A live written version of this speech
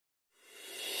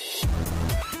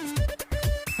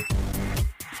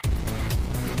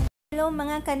Hello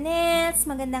mga kanets!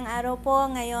 Magandang araw po.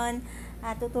 Ngayon,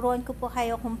 tuturuan ko po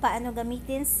kayo kung paano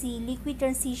gamitin si Liquid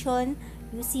Transition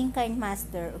using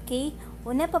KineMaster. Okay?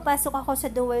 Una, papasok ako sa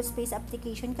Dual Space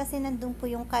application kasi nandun po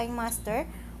yung KineMaster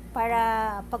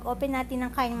para pag open natin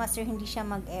ng KineMaster, hindi siya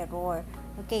mag-error.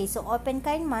 Okay, so open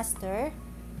KineMaster.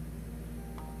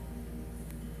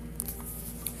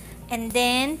 And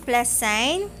then, plus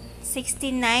sign,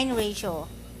 69 ratio.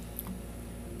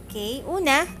 Okay,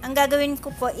 una, ang gagawin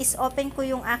ko po is open ko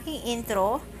yung aking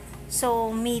intro. So,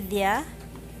 media.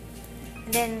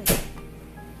 And then,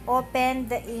 open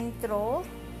the intro.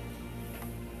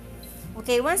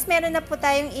 Okay, once meron na po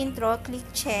tayong intro, click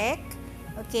check.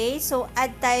 Okay, so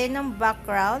add tayo ng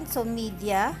background. So,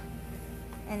 media.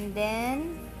 And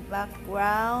then,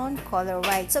 background, color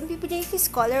white. So, ang pipiliin ko is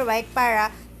color white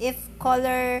para if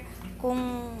color, kung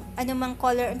ano mang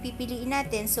color ang pipiliin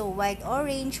natin. So, white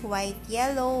orange, white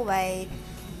yellow,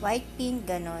 white pink,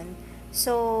 ganon.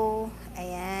 So,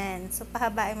 ayan. So,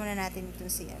 pahabain muna natin ito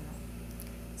si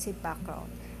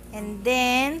background. And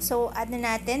then, so, add na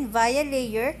natin via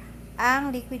layer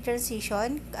ang liquid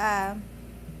transition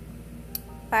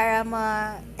para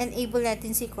ma-enable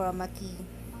natin si chroma key.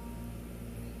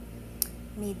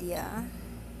 Media.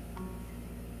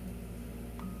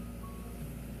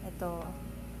 Ito.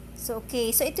 So, okay.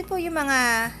 So, ito po yung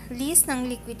mga list ng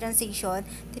liquid transition.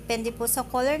 Depende po sa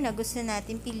color na gusto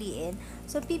natin piliin.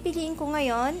 So, pipiliin ko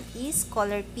ngayon is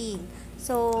color pink.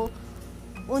 So,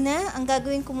 una, ang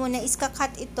gagawin ko muna is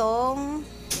kakat itong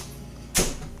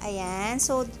ayan.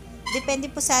 So, depende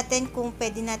po sa atin kung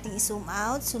pwede natin i-zoom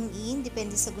out, zoom in.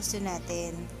 Depende sa gusto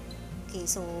natin. Okay.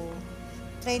 So,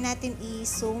 try natin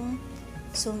i-zoom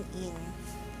in.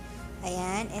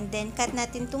 Ayan, and then cut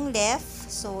natin tong left.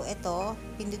 So, ito,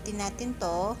 pindutin natin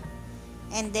to.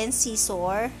 And then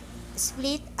scissor,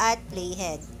 split at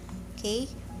playhead. Okay?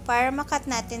 Para makat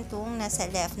natin tong nasa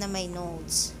left na may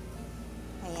nodes.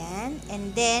 Ayan,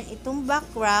 and then itong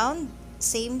background,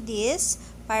 same this,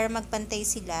 para magpantay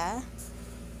sila.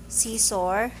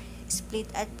 Scissor, split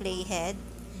at playhead.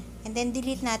 And then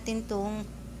delete natin tong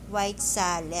white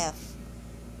sa left.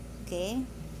 Okay?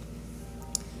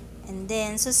 And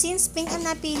then, so since pink ang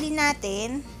napili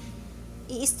natin,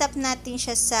 i-stop natin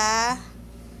siya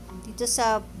dito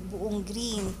sa buong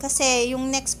green. Kasi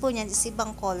yung next po niyan is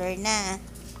ibang color na.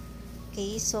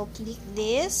 Okay, so click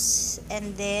this,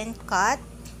 and then cut,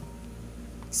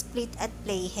 split at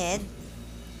playhead.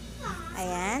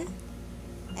 Ayan.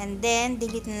 And then,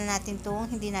 delete na natin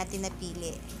itong hindi natin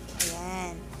napili.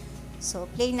 Ayan. So,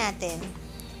 play natin.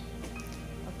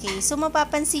 Okay, so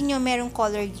mapapansin nyo merong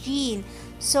color green.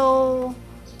 So,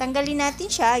 tanggalin natin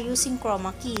siya using chroma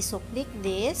key. So, click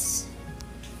this.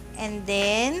 And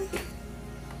then,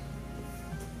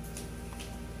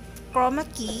 chroma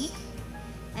key.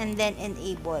 And then,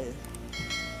 enable.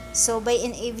 So, by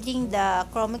enabling the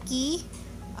chroma key,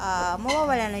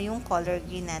 mawawala na yung color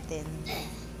green natin.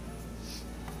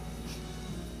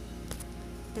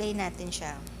 Play natin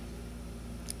siya.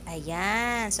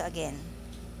 Ayan. So, again.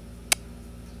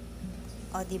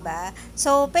 O, diba?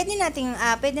 So, pwede na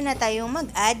tayong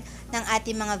mag-add ng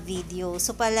ating mga video.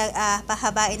 So,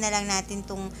 pahabain na lang natin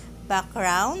tong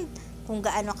background. Kung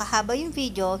gaano kahaba yung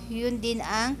video, yun din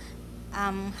ang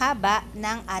haba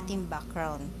ng ating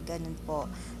background. Ganun po.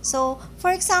 So,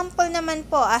 for example naman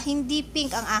po, hindi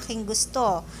pink ang aking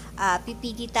gusto.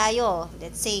 Pipili tayo.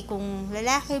 Let's say, kung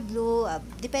lalaki, blue,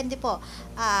 depende po.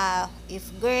 If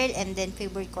girl, and then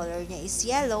favorite color niya is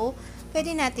yellow,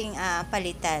 pwede nating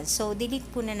palitan. So, delete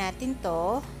po na natin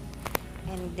to.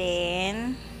 And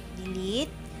then,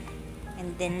 delete.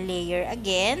 And then, layer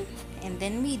again. And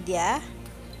then, media.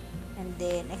 And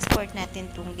then, export natin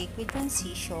itong liquid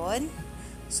transition.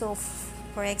 So,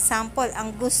 for example,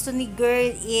 ang gusto ni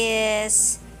girl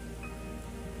is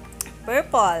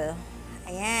purple.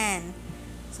 Ayan.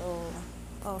 So,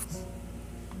 off.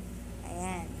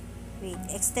 Ayan. Wait,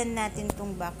 extend natin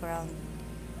itong background.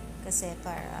 Kasi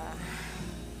para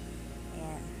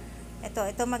ayan.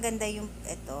 Ito maganda yung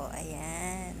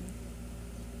ayan.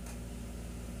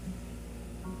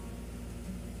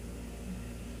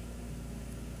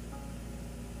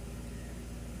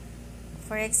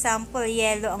 For example,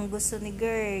 yellow ang gusto ni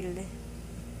girl.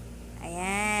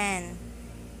 Ayan.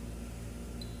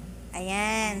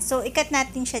 Ayan. So, ikat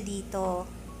natin siya dito.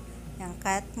 Yan,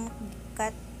 cut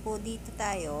po dito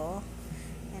tayo.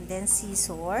 And then,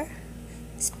 scissor.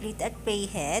 Split at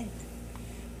playhead.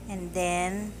 And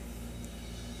then,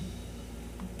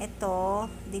 ito,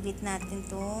 delete natin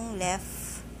itong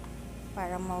left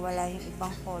para mawala yung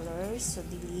ibang colors. So,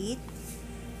 delete.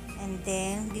 And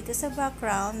then, dito sa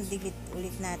background, delete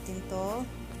ulit natin to.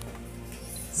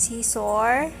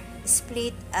 Scissor,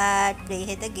 split at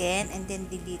playhead again, and then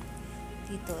delete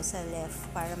dito sa left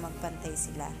para magpantay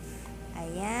sila.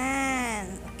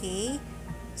 Ayan. Okay.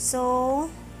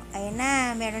 So, ayan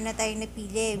na. Meron na tayong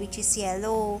napili, which is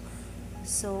yellow.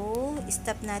 So,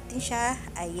 stop natin siya.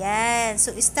 Ayan.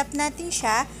 So, stop natin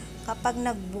siya kapag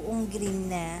nagbuong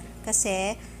green na.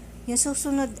 Kasi, yung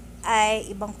susunod ay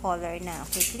ibang color na.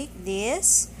 Okay, click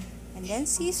this. And then,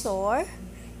 scissor.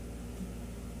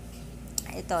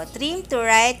 Ito, trim to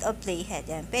right of playhead.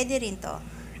 Yan, pwede rin to.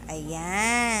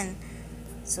 Ayan.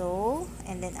 So,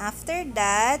 and then after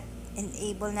that,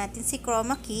 enable natin si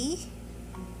chroma key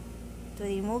to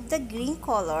remove the green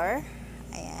color.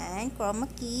 Ayan,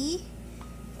 chroma key,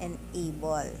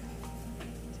 enable.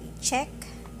 Okay, check.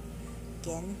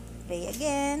 Again, play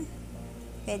again.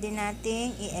 Pwede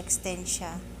nating i-extend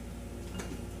siya.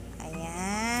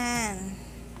 Ayan.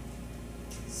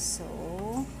 So,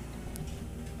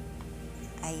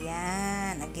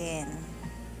 ayan, again.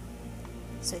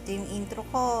 So, ito yung intro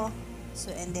ko. So,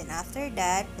 and then after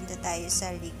that, punta tayo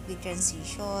sa liquid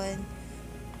transition.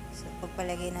 So,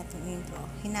 pagpalagay natin yung intro,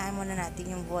 hinaan muna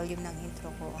natin yung volume ng intro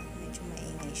ko. Medyo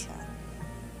maingay siya.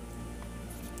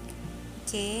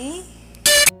 Okay.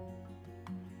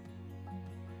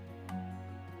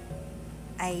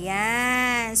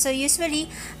 Ayan. So,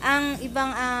 usually, ang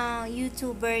ibang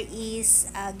YouTuber is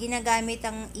ginagamit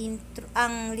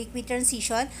ang liquid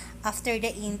transition after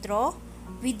the intro,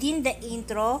 within the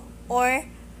intro, or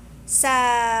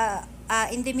sa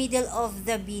in the middle of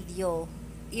the video.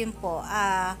 Yun po.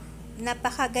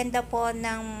 Napakaganda po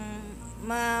ng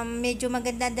medyo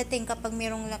maganda dating kapag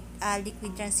mayroong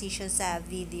liquid transition sa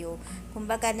video.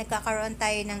 Kumbaga, nagkakaroon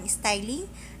tayo ng styling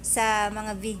sa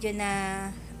mga video na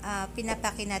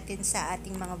pinapaki natin sa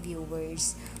ating mga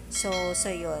viewers. So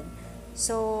yun.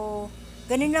 So,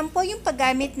 ganun lang po yung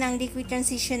paggamit ng liquid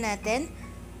transition natin.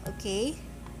 Okay?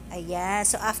 Ayan.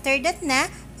 So, after that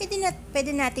na,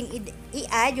 pwede nating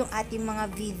i-add yung ating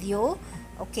mga video.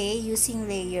 Okay? Using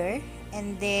layer.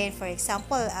 And then, for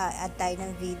example, add tayo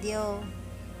ng video.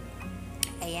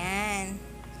 Ayan.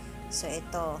 So,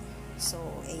 ito. So,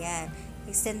 ayan.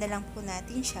 Extend na lang po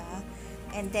natin siya.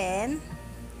 And then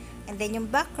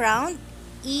yung background,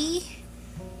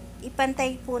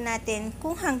 ipantay po natin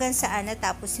kung hanggang saan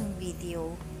natapos yung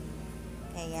video.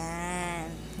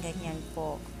 Ayan. Ganyan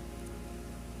po.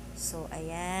 So,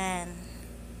 ayan.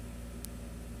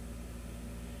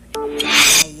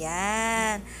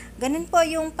 Ayan. Ganun po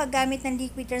yung paggamit ng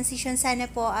liquid transition. Sana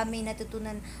po may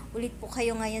natutunan ulit po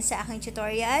kayo ngayon sa aking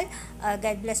tutorial.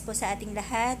 God bless po sa ating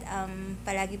lahat.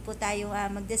 Palagi po tayong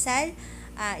magdasal.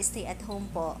 Stay at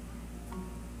home po.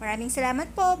 Maraming salamat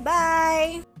po.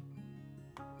 Bye!